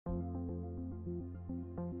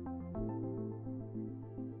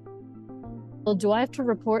Well, do I have to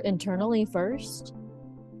report internally first?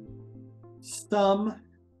 Some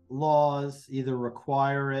laws either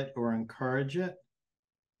require it or encourage it.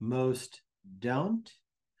 Most don't.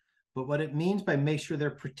 But what it means by make sure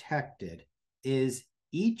they're protected is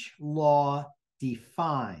each law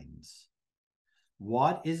defines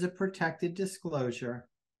what is a protected disclosure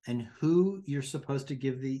and who you're supposed to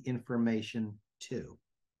give the information to.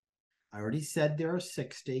 I already said there are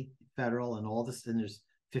 60 federal and all this, and there's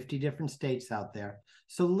 50 different states out there.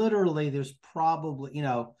 So literally there's probably,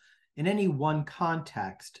 in any one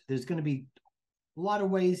context, there's going to be a lot of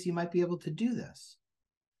ways you might be able to do this.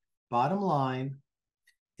 Bottom line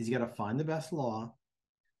is you got to find the best law,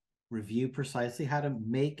 review precisely how to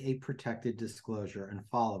make a protected disclosure, and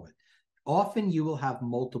follow it. Often you will have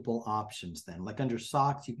multiple options then. Like under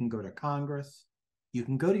SOX, you can go to Congress, you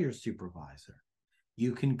can go to your supervisor,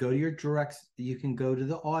 you can go to you can go to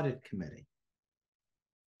the audit committee.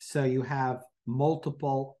 So you have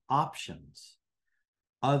multiple options.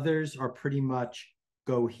 Others are pretty much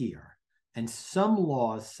go here. And some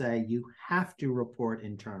laws say you have to report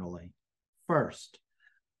internally first.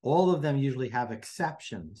 All of them usually have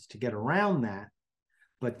exceptions to get around that,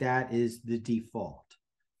 but that is the default.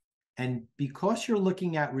 And because you're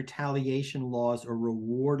looking at retaliation laws or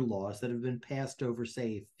reward laws that have been passed over,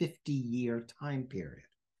 say, a 50-year time period,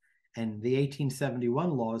 and the 1871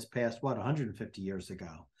 law was passed, 150 years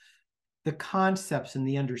ago, the concepts and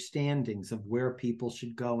the understandings of where people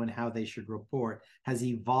should go and how they should report has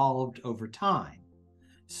evolved over time.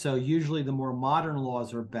 So usually the more modern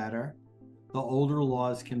laws are better. The older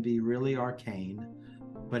laws can be really arcane,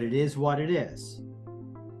 but it is what it is.